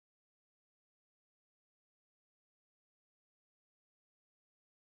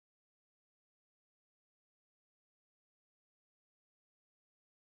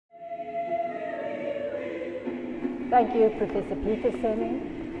Thank you, Professor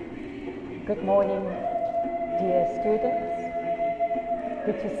Peterson. Good morning, dear students.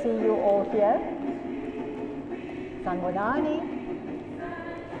 Good to see you all here. Sanbonani,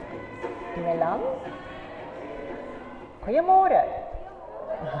 Dumelang, Goeiemorgen.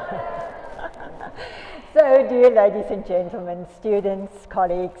 So, dear ladies and gentlemen, students,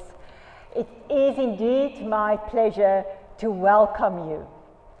 colleagues, it is indeed my pleasure to welcome you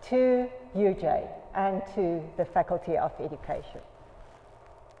to UJ and to the Faculty of Education.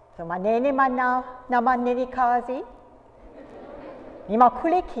 So, manene mana namaneni kazi,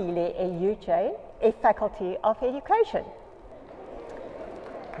 nimakule kile e UJ, a Faculty of Education.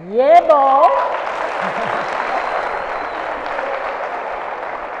 Yebo.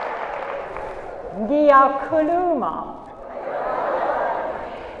 Ngiyakhuluma.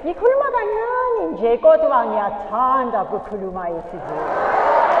 Ngikhuluma kancane nje kodwa ngiyathanda ukukhuluma isiZulu.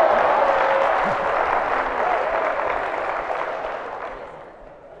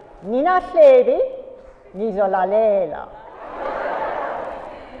 Nina hlebi ngizolalela.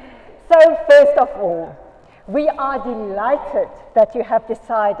 So first of all, we are delighted that you have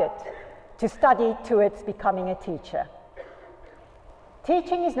decided to study towards becoming a teacher.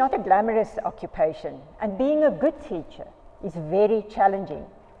 Teaching is not a glamorous occupation, and being a good teacher is very challenging.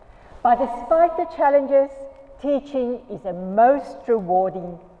 But despite the challenges, teaching is a most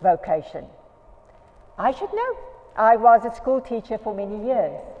rewarding vocation. I should know, I was a school teacher for many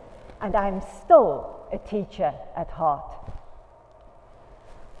years, and I'm still a teacher at heart.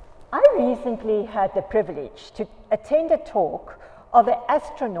 I recently had the privilege to attend a talk of the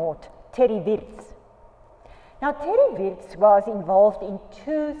astronaut Terry Wirtz. Now, Terry Wirtz was involved in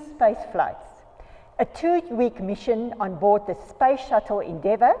 2 space flights, a 2-week mission on board the Space Shuttle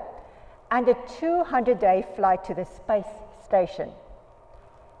Endeavour and a 200-day flight to the space station.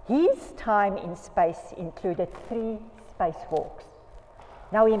 His time in space included 3 spacewalks.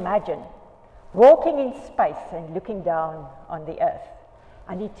 Now imagine walking in space and looking down on the Earth.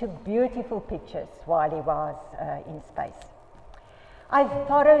 And he took beautiful pictures while he was in space. I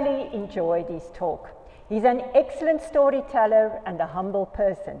thoroughly enjoyed his talk. He's an excellent storyteller and a humble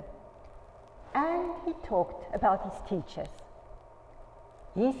person. And he talked about his teachers.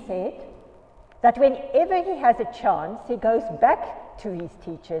 He said that whenever he has a chance, he goes back to his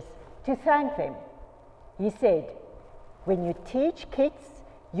teachers to thank them. He said, when you teach kids,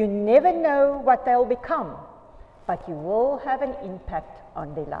 you never know what they'll become, but you will have an impact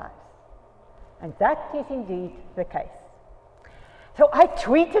on their lives. And that is indeed the case. So I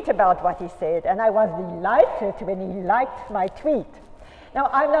tweeted about what he said, and I was delighted when he liked my tweet. Now,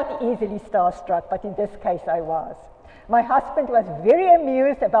 I'm not easily starstruck, but in this case I was. My husband was very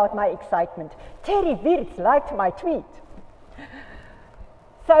amused about my excitement. Terry Wirtz liked my tweet.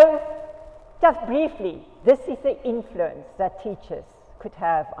 So, just briefly, this is the influence that teachers could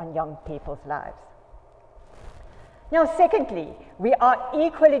have on young people's lives. Now, secondly, we are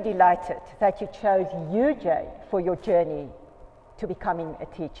equally delighted that you chose UJ for your journey to becoming a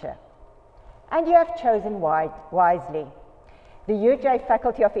teacher. And you have chosen wisely. The UJ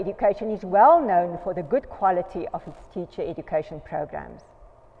Faculty of Education is well known for the good quality of its teacher education programs.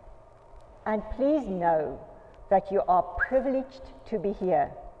 And please know that you are privileged to be here.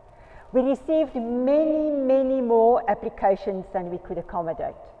 We received many more applications than we could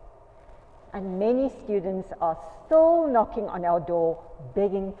accommodate. And many students are still knocking on our door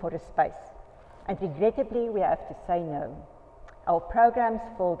begging for a space. And regrettably, we have to say no. Our programs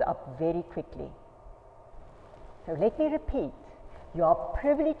filled up very quickly. So let me repeat, you are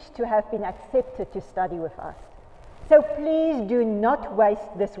privileged to have been accepted to study with us. So please do not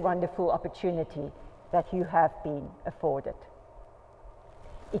waste this wonderful opportunity that you have been afforded.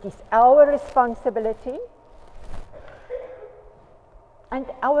 It is our responsibility and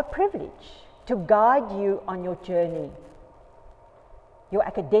our privilege to guide you on your journey, your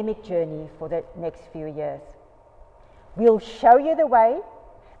academic journey for the next few years. We'll show you the way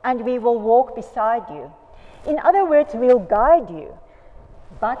and we will walk beside you. In other words, we'll guide you,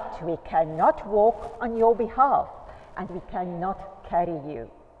 but we cannot walk on your behalf and we cannot carry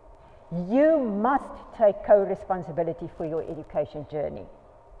you. You must take co-responsibility for your education journey.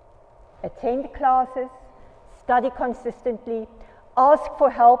 Attend classes, study consistently, ask for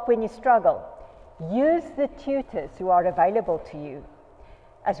help when you struggle. Use the tutors who are available to you,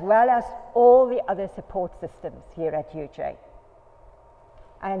 as well as all the other support systems here at UJ.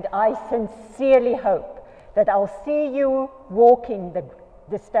 And I sincerely hope that I'll see you walking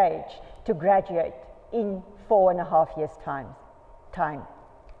the stage to graduate in 4.5 years' time.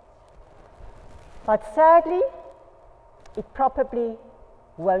 But sadly, it probably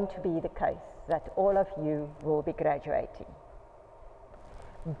won't be the case. that all of you will be graduating.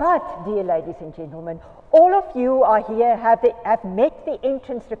 But, dear ladies and gentlemen, all of you are here have met the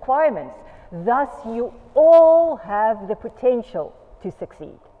entrance requirements. Thus, you all have the potential to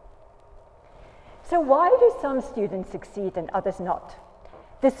succeed. So why do some students succeed and others not,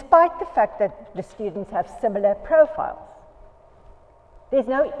 despite the fact that the students have similar profiles? There's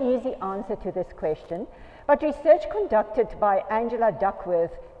no easy answer to this question, but research conducted by Angela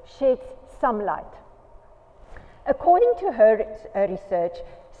Duckworth sheds some light. According to her research,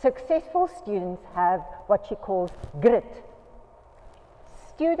 successful students have what she calls grit.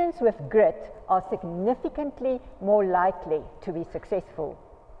 Students with grit are significantly more likely to be successful.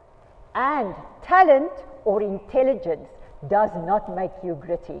 And talent or intelligence does not make you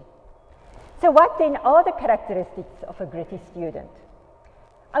gritty. So what then are the characteristics of a gritty student?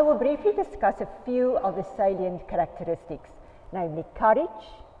 I will briefly discuss a few of the salient characteristics, namely courage,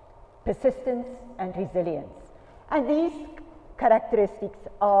 persistence, and resilience. And these characteristics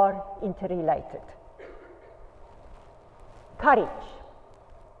are interrelated. Courage.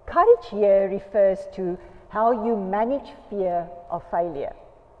 Courage here refers to how you manage fear of failure.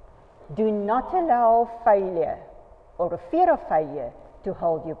 Do not allow failure or a fear of failure to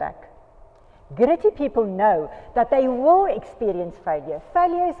hold you back. Gritty people know that they will experience failure.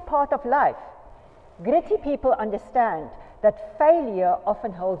 Failure is part of life. Gritty people understand that failure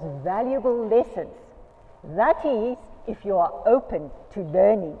often holds valuable lessons. That is, if you are open to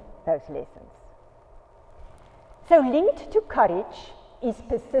learning those lessons. So linked to courage is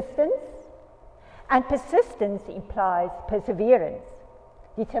persistence, and persistence implies perseverance,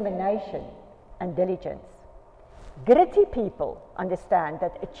 determination, and diligence. Gritty people understand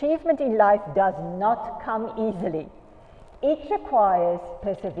that achievement in life does not come easily. It requires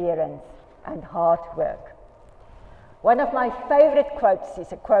perseverance and hard work. One of my favorite quotes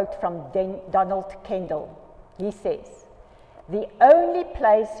is a quote from Donald Kendall. He says, "The only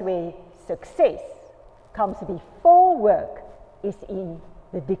place where success comes before work is in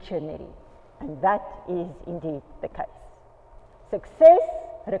the dictionary." And that is indeed the case. Success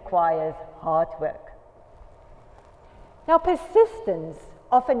requires hard work. Now, persistence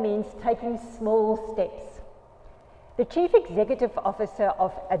often means taking small steps. The Chief Executive Officer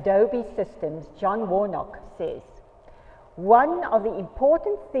of Adobe Systems, John Warnock, says, "One of the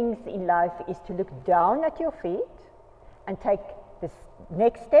important things in life is to look down at your feet and take the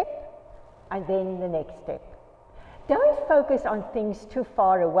next step and then the next step. Don't focus on things too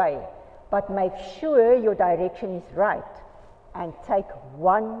far away, but make sure your direction is right and take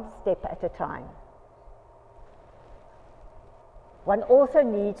one step at a time." One also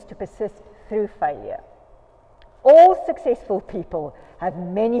needs to persist through failure. All successful people have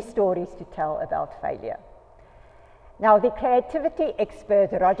many stories to tell about failure. Now, the creativity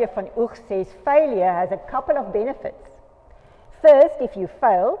expert Roger van Oeg says failure has a couple of benefits. First, if you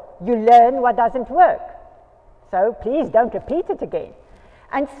fail, you learn what doesn't work. So please don't repeat it again.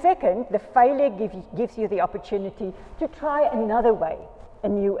 And second, the failure gives you the opportunity to try another way, a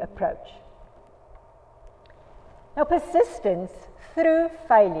new approach. Now, persistence through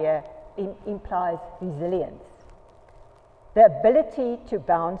failure implies resilience, the ability to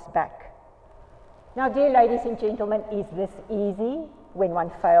bounce back. Now, dear ladies and gentlemen, is this easy when one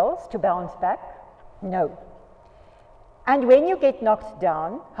fails to bounce back? No. And when you get knocked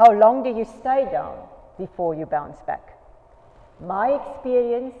down, how long do you stay down before you bounce back? My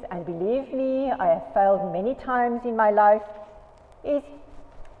experience, and believe me, I have failed many times in my life, is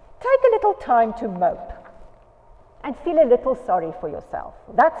take a little time to mope and feel a little sorry for yourself.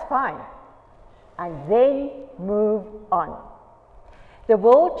 That's fine. And then move on. The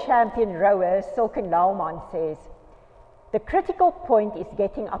world champion rower Silken Laumann says, "The critical point is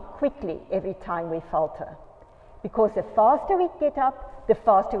getting up quickly every time we falter. Because the faster we get up, the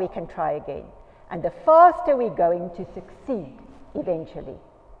faster we can try again. And the faster we're going to succeed eventually."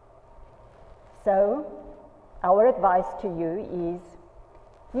 So, our advice to you is,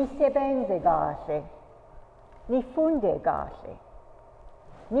 nisebenze kahle, nifunde kahle,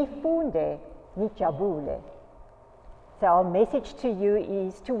 nifunde nijabule. So our message to you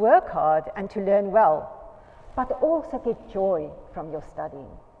is to work hard and to learn well, but also get joy from your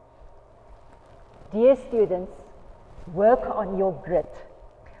studying. Dear students, work on your grit.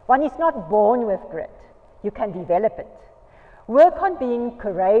 One is not born with grit. You can develop it. Work on being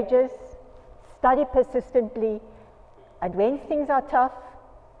courageous, study persistently, and when things are tough,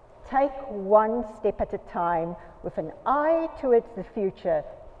 take one step at a time with an eye towards the future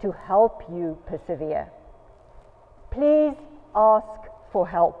to help you persevere. Please ask for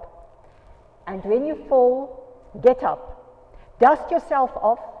help. And when you fall, get up, dust yourself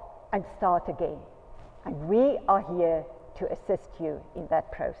off, and start again. And we are here to assist you in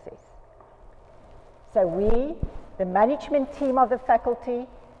that process. So we, the management team of the faculty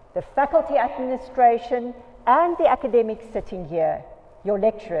administration, and the academics sitting here, your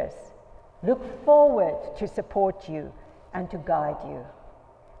lecturers, look forward to support you and to guide you.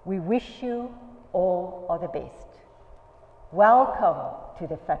 We wish you all of the best. Welcome to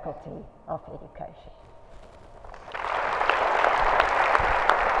the Faculty of Education.